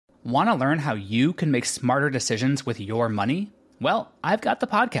Want to learn how you can make smarter decisions with your money? Well, I've got the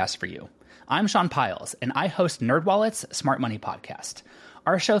podcast for you. I'm Sean Piles, and I host NerdWallet's Smart Money Podcast.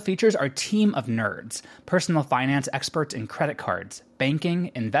 Our show features our team of nerds, personal finance experts in credit cards,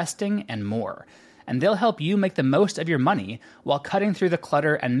 banking, investing, and more. And they'll help you make the most of your money while cutting through the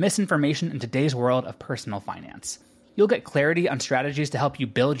clutter and misinformation in today's world of personal finance. You'll get clarity on strategies to help you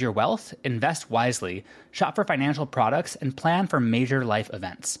build your wealth, invest wisely, shop for financial products, and plan for major life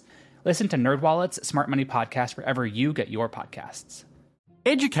events. Listen to NerdWallet's Smart Money Podcast wherever you get your podcasts.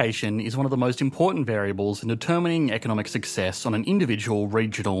 Education is one of the most important variables in determining economic success on an individual,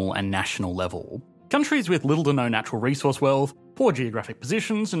 regional, and national level. Countries with little to no natural resource wealth, poor geographic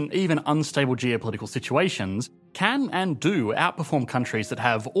positions, and even unstable geopolitical situations can and do outperform countries that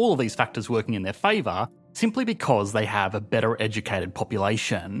have all of these factors working in their favour simply because they have a better educated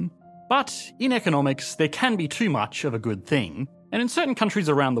population. But in economics, there can be too much of a good thing. And in certain countries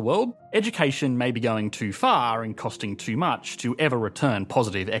around the world, education may be going too far and costing too much to ever return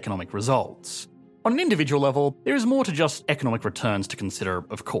positive economic results. On an individual level, there is more to just economic returns to consider,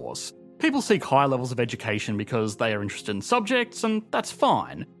 of course. People seek high levels of education because they are interested in subjects, and that's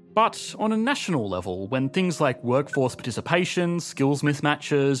fine. But on a national level, when things like workforce participation, skills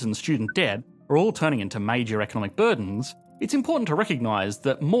mismatches, and student debt are all turning into major economic burdens, it's important to recognise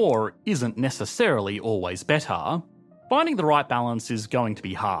that more isn't necessarily always better. Finding the right balance is going to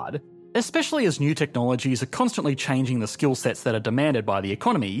be hard, especially as new technologies are constantly changing the skill sets that are demanded by the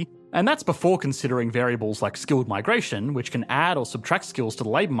economy, and that's before considering variables like skilled migration, which can add or subtract skills to the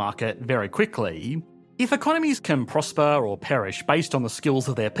labour market very quickly. If economies can prosper or perish based on the skills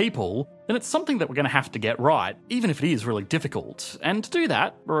of their people, then it's something that we're going to have to get right, even if it is really difficult. And to do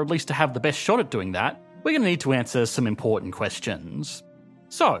that, or at least to have the best shot at doing that, we're going to need to answer some important questions.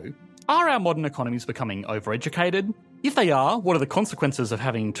 So, are our modern economies becoming overeducated? If they are, what are the consequences of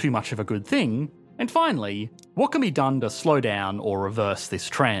having too much of a good thing? And finally, what can be done to slow down or reverse this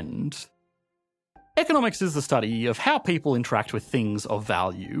trend? Economics is the study of how people interact with things of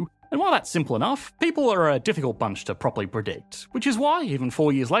value. And while that's simple enough, people are a difficult bunch to properly predict, which is why, even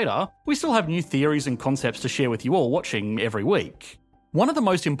 4 years later, we still have new theories and concepts to share with you all watching every week. One of the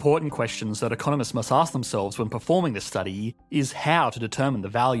most important questions that economists must ask themselves when performing this study is how to determine the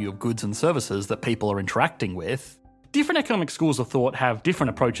value of goods and services that people are interacting with. Different economic schools of thought have different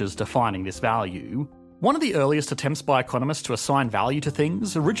approaches to finding this value. One of the earliest attempts by economists to assign value to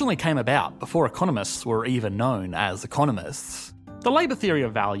things originally came about before economists were even known as economists. The labour theory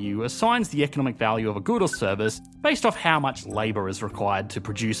of value assigns the economic value of a good or service based off how much labour is required to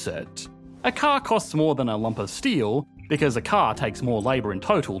produce it. A car costs more than a lump of steel because a car takes more labour in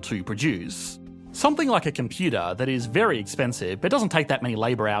total to produce. Something like a computer that is very expensive but doesn't take that many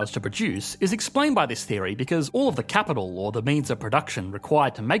labour hours to produce is explained by this theory because all of the capital or the means of production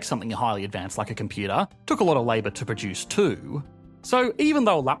required to make something highly advanced like a computer took a lot of labour to produce too. So even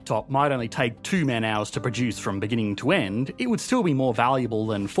though a laptop might only take 2 man-hours to produce from beginning to end, it would still be more valuable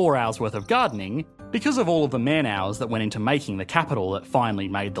than 4 hours worth of gardening because of all of the man-hours that went into making the capital that finally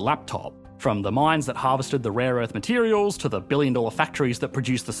made the laptop. From the mines that harvested the rare earth materials to the billion-dollar factories that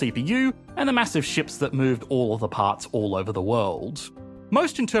produced the CPU and the massive ships that moved all of the parts all over the world.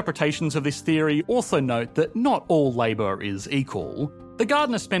 Most interpretations of this theory also note that not all labour is equal. The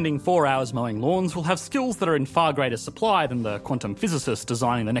gardener spending 4 hours mowing lawns will have skills that are in far greater supply than the quantum physicist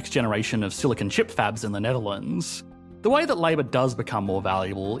designing the next generation of silicon chip fabs in the Netherlands. The way that labour does become more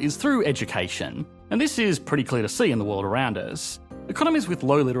valuable is through education, and this is pretty clear to see in the world around us. Economies with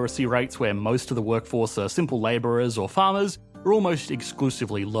low literacy rates where most of the workforce are simple labourers or farmers are almost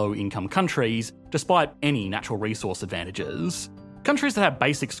exclusively low-income countries, despite any natural resource advantages. Countries that have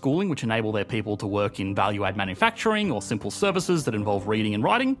basic schooling which enable their people to work in value-add manufacturing or simple services that involve reading and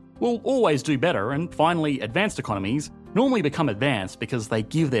writing will always do better, and finally, advanced economies normally become advanced because they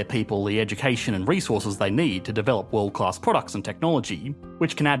give their people the education and resources they need to develop world-class products and technology,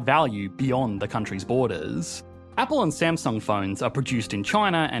 which can add value beyond the country's borders. Apple and Samsung phones are produced in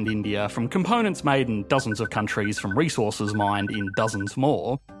China and India from components made in dozens of countries from resources mined in dozens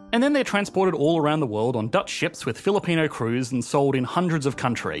more, and then they're transported all around the world on Dutch ships with Filipino crews and sold in hundreds of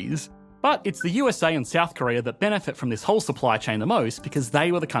countries. But it's the USA and South Korea that benefit from this whole supply chain the most because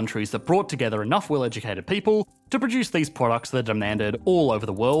they were the countries that brought together enough well-educated people to produce these products that are demanded all over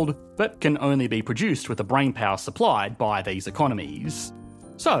the world, but can only be produced with the brainpower supplied by these economies.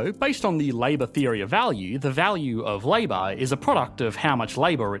 So, based on the labour theory of value, the value of labour is a product of how much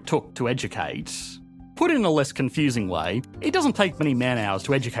labour it took to educate. Put in a less confusing way, it doesn't take many man-hours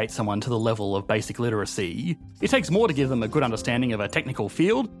to educate someone to the level of basic literacy. It takes more to give them a good understanding of a technical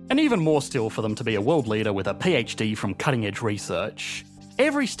field, and even more still for them to be a world leader with a PhD from cutting-edge research.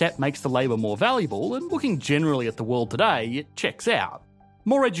 every step makes the labour more valuable, and looking generally at the world today, it checks out.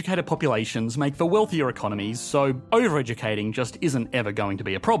 More educated populations make for wealthier economies, so overeducating just isn't ever going to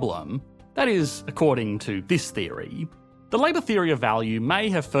be a problem. That is, according to this theory. The labour theory of value may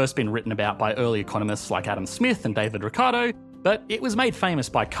have first been written about by early economists like Adam Smith and David Ricardo, but it was made famous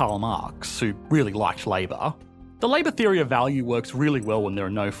by Karl Marx, who really liked labour. The labour theory of value works really well when there are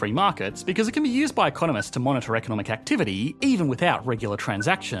no free markets because it can be used by economists to monitor economic activity even without regular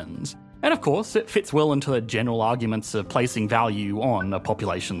transactions. And of course, it fits well into the general arguments of placing value on a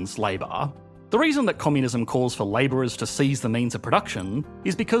population's labour. The reason that communism calls for labourers to seize the means of production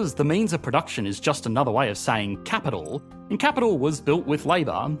is because the means of production is just another way of saying capital, and capital was built with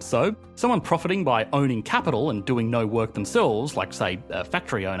labour, so someone profiting by owning capital and doing no work themselves, like say a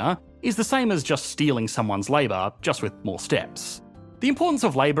factory owner, is the same as just stealing someone's labour, just with more steps. The importance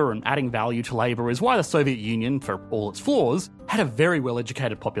of labour and adding value to labour is why the Soviet Union, for all its flaws, had a very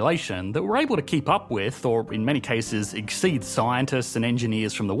well-educated population that were able to keep up with, or in many cases exceed scientists and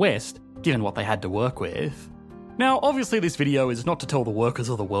engineers from the West, given what they had to work with. Now, obviously this video is not to tell the workers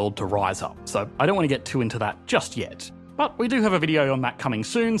of the world to rise up, so I don't want to get too into that just yet. But we do have a video on that coming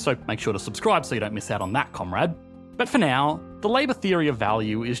soon, so make sure to subscribe so you don't miss out on that, comrade. But for now, the labour theory of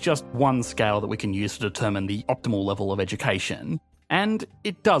value is just one scale that we can use to determine the optimal level of education, and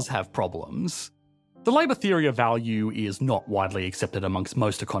it does have problems. The labour theory of value is not widely accepted amongst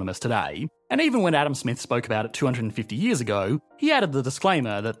most economists today, and even when Adam Smith spoke about it 250 years ago, he added the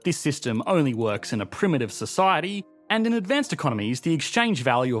disclaimer that this system only works in a primitive society, and in advanced economies, the exchange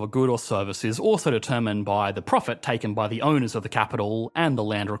value of a good or service is also determined by the profit taken by the owners of the capital and the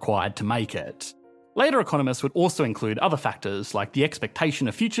land required to make it. Later economists would also include other factors like the expectation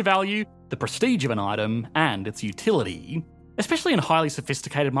of future value, the prestige of an item, and its utility. Especially in highly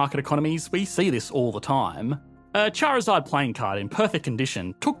sophisticated market economies, we see this all the time. A Charizard playing card in perfect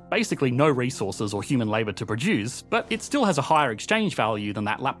condition took basically no resources or human labour to produce, but it still has a higher exchange value than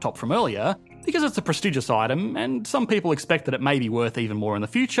that laptop from earlier because it's a prestigious item and some people expect that it may be worth even more in the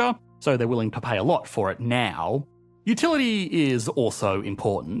future, so they're willing to pay a lot for it now. Utility is also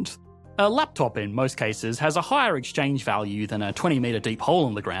important. A laptop in most cases has a higher exchange value than a 20-metre deep hole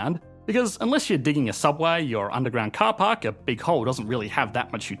in the ground, because unless you're digging a subway or underground car park, a big hole doesn't really have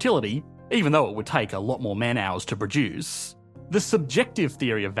that much utility, even though it would take a lot more man-hours to produce. The subjective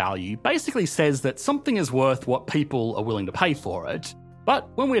theory of value basically says that something is worth what people are willing to pay for it. But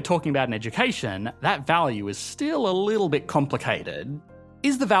when we're talking about an education, that value is still a little bit complicated.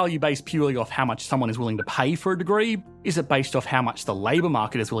 Is the value based purely off how much someone is willing to pay for a degree? Is it based off how much the labour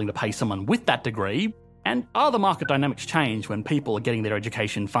market is willing to pay someone with that degree? And are the market dynamics change when people are getting their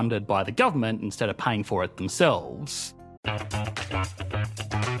education funded by the government instead of paying for it themselves?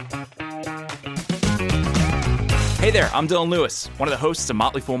 Hey there, I'm Dylan Lewis, one of the hosts of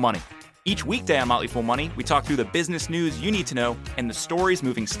Motley Fool Money. Each weekday on Motley Fool Money, we talk through the business news you need to know and the stories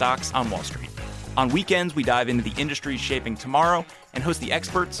moving stocks on Wall Street. On weekends, we dive into the industries shaping tomorrow and host the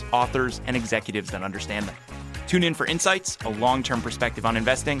experts, authors, and executives that understand them. Tune in for insights, a long-term perspective on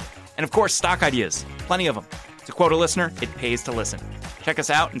investing, and of course, stock ideas. Plenty of them. To quote a listener, it pays to listen. Check us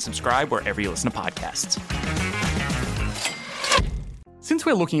out and subscribe wherever you listen to podcasts. Since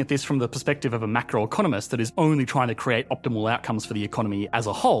we're looking at this from the perspective of a macroeconomist that is only trying to create optimal outcomes for the economy as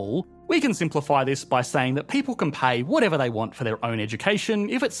a whole, we can simplify this by saying that people can pay whatever they want for their own education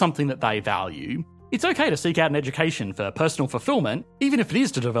if it's something that they value. It's okay to seek out an education for personal fulfillment, even if it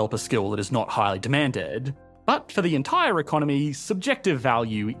is to develop a skill that is not highly demanded. But for the entire economy, subjective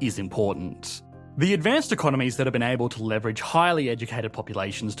value is important. The advanced economies that have been able to leverage highly educated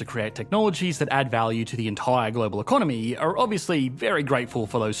populations to create technologies that add value to the entire global economy are obviously very grateful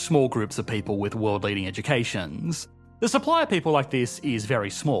for those small groups of people with world-leading educations. The supply of people like this is very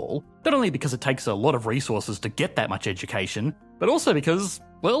small, not only because it takes a lot of resources to get that much education, but also because,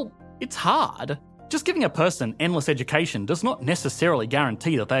 well, it's hard. Just giving a person endless education does not necessarily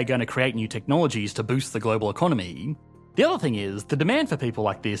guarantee that they're going to create new technologies to boost the global economy. The other thing is, the demand for people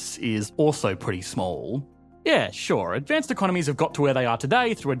like this is also pretty small. Yeah, sure, advanced economies have got to where they are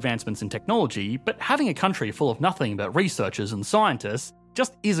today through advancements in technology, but having a country full of nothing but researchers and scientists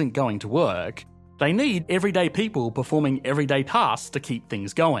just isn't going to work. They need everyday people performing everyday tasks to keep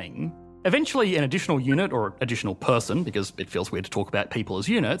things going. Eventually, an additional unit, or additional person, because it feels weird to talk about people as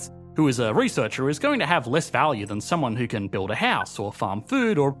units, who is a researcher is going to have less value than someone who can build a house or farm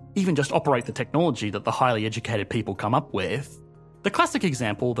food or even just operate the technology that the highly educated people come up with. The classic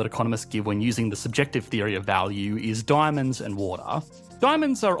example that economists give when using the subjective theory of value is diamonds and water.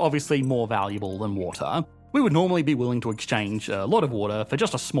 Diamonds are obviously more valuable than water. We would normally be willing to exchange a lot of water for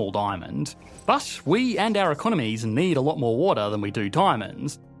just a small diamond. But we and our economies need a lot more water than we do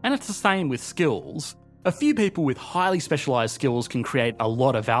diamonds, and it's the same with skills. A few people with highly specialised skills can create a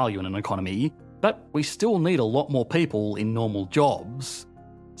lot of value in an economy, but we still need a lot more people in normal jobs.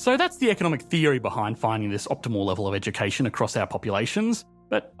 So that's the economic theory behind finding this optimal level of education across our populations,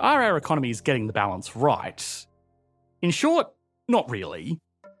 but are our economies getting the balance right? In short, not really.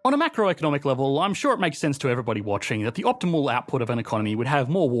 On a macroeconomic level, I'm sure it makes sense to everybody watching that the optimal output of an economy would have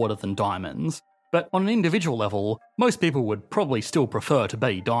more water than diamonds, but on an individual level, most people would probably still prefer to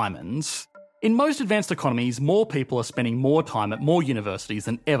be diamonds. In most advanced economies, more people are spending more time at more universities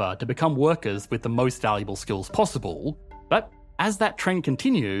than ever to become workers with the most valuable skills possible, but as that trend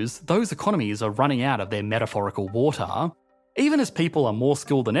continues, those economies are running out of their metaphorical water. Even as people are more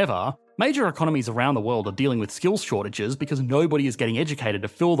skilled than ever, major economies around the world are dealing with skills shortages because nobody is getting educated to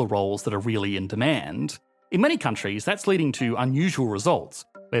fill the roles that are really in demand. In many countries, that's leading to unusual results,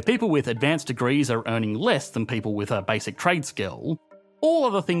 where people with advanced degrees are earning less than people with a basic trade skill. All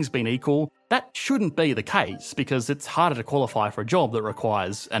other things being equal, that shouldn't be the case because it's harder to qualify for a job that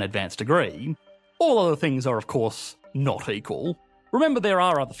requires an advanced degree. All other things are, of course, not equal. Remember, there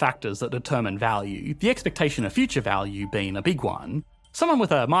are other factors that determine value, the expectation of future value being a big one. Someone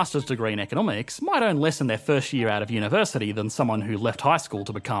with a master's degree in economics might earn less in their first year out of university than someone who left high school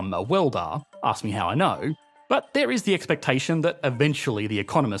to become a welder. Ask me how I know. But there is the expectation that eventually the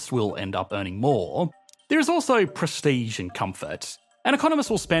economist will end up earning more. There is also prestige and comfort. An economist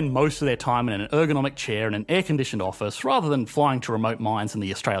will spend most of their time in an ergonomic chair in an air-conditioned office rather than flying to remote mines in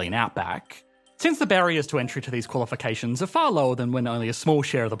the Australian outback. Since the barriers to entry to these qualifications are far lower than when only a small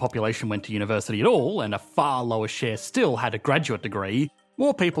share of the population went to university at all, and a far lower share still had a graduate degree,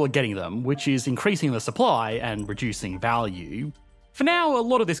 more people are getting them, which is increasing the supply and reducing value. For now, a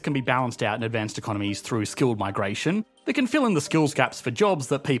lot of this can be balanced out in advanced economies through skilled migration that can fill in the skills gaps for jobs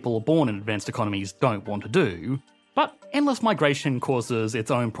that people born in advanced economies don't want to do. But endless migration causes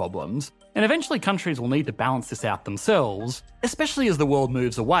its own problems, and eventually countries will need to balance this out themselves, especially as the world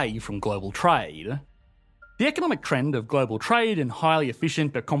moves away from global trade. The economic trend of global trade and highly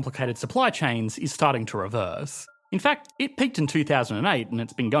efficient but complicated supply chains is starting to reverse. In fact, it peaked in 2008 and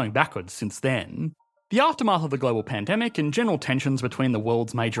it's been going backwards since then. The aftermath of the global pandemic and general tensions between the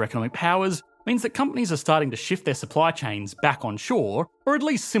world's major economic powers means that companies are starting to shift their supply chains back onshore, or at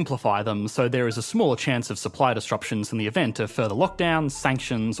least simplify them so there is a smaller chance of supply disruptions in the event of further lockdowns,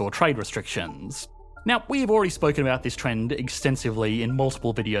 sanctions, or trade restrictions. Now, we have already spoken about this trend extensively in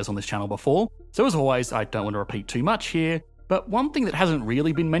multiple videos on this channel before, so as always, I don't want to repeat too much here, but one thing that hasn't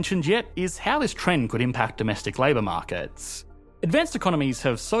really been mentioned yet is how this trend could impact domestic labour markets. Advanced economies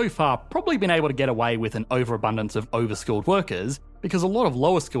have so far probably been able to get away with an overabundance of overskilled workers because a lot of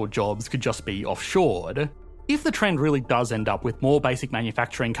lower skilled jobs could just be offshored. If the trend really does end up with more basic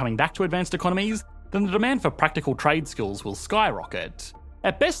manufacturing coming back to advanced economies, then the demand for practical trade skills will skyrocket.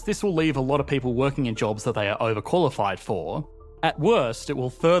 At best, this will leave a lot of people working in jobs that they are overqualified for. At worst, it will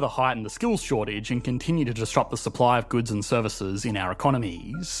further heighten the skills shortage and continue to disrupt the supply of goods and services in our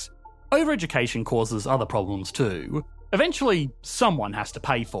economies. Overeducation causes other problems too. Eventually, someone has to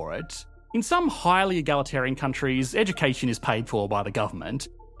pay for it. In some highly egalitarian countries, education is paid for by the government,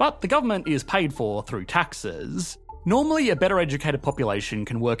 but the government is paid for through taxes. Normally, a better educated population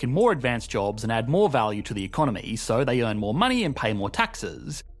can work in more advanced jobs and add more value to the economy, so they earn more money and pay more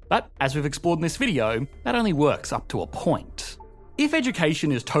taxes. But as we've explored in this video, that only works up to a point. If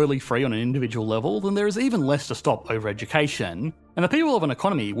education is totally free on an individual level, then there is even less to stop overeducation, and the people of an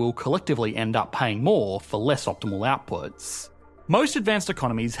economy will collectively end up paying more for less optimal outputs. Most advanced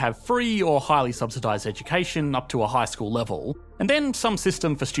economies have free or highly subsidised education up to a high school level, and then some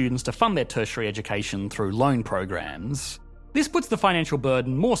system for students to fund their tertiary education through loan programs. This puts the financial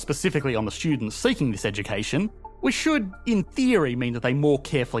burden more specifically on the students seeking this education, which should, in theory, mean that they more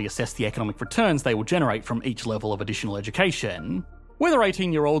carefully assess the economic returns they will generate from each level of additional education. Whether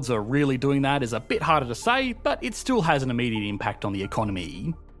 18-year-olds are really doing that is a bit harder to say, but it still has an immediate impact on the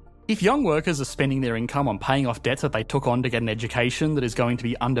economy. If young workers are spending their income on paying off debts that they took on to get an education that is going to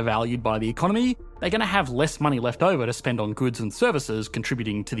be undervalued by the economy, they're going to have less money left over to spend on goods and services,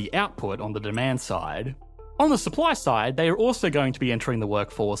 contributing to the output on the demand side. On the supply side, they are also going to be entering the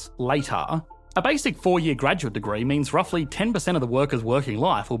workforce later. A basic 4-year graduate degree means roughly 10% of the workers' working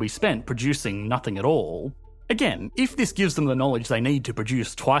life will be spent producing nothing at all. Again, if this gives them the knowledge they need to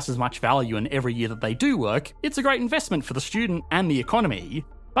produce twice as much value in every year that they do work, it's a great investment for the student and the economy.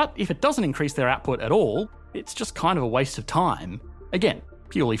 But if it doesn't increase their output at all, it's just kind of a waste of time. Again,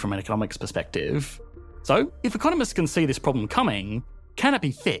 purely from an economics perspective. So, if economists can see this problem coming, can it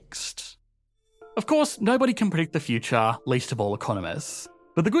be fixed? Of course, nobody can predict the future, least of all economists.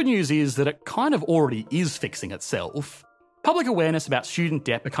 But the good news is that it kind of already is fixing itself. Public awareness about student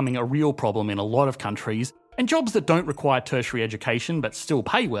debt becoming a real problem in a lot of countries, and jobs that don't require tertiary education but still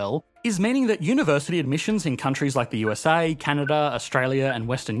pay well, is meaning that university admissions in countries like the USA, Canada, Australia and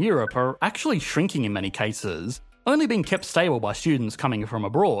Western Europe are actually shrinking in many cases, only being kept stable by students coming from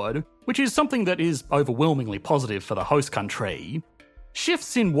abroad, which is something that is overwhelmingly positive for the host country.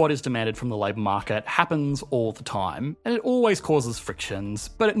 Shifts in what is demanded from the labour market happens all the time, and it always causes frictions,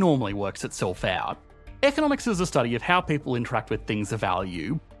 but it normally works itself out. Economics is a study of how people interact with things of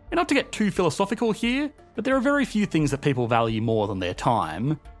value, and not to get too philosophical here, but there are very few things that people value more than their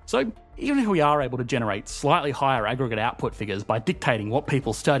time. So even if we are able to generate slightly higher aggregate output figures by dictating what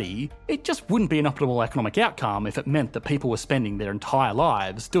people study, it just wouldn't be an optimal economic outcome if it meant that people were spending their entire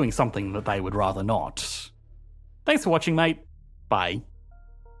lives doing something that they would rather not. Thanks for watching, mate. Bye.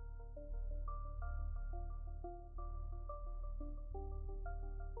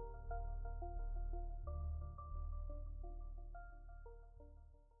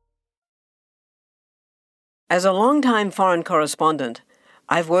 As a long-time foreign correspondent,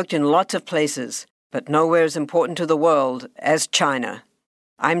 I've worked in lots of places, but nowhere as important to the world as China.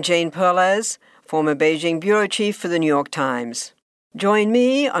 I'm Jane Perlez, former Beijing bureau chief for the New York Times. Join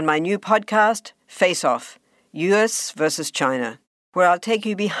me on my new podcast, Face Off, US versus China, where I'll take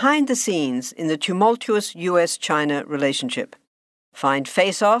you behind the scenes in the tumultuous US-China relationship. Find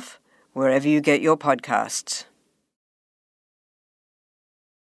Face Off wherever you get your podcasts.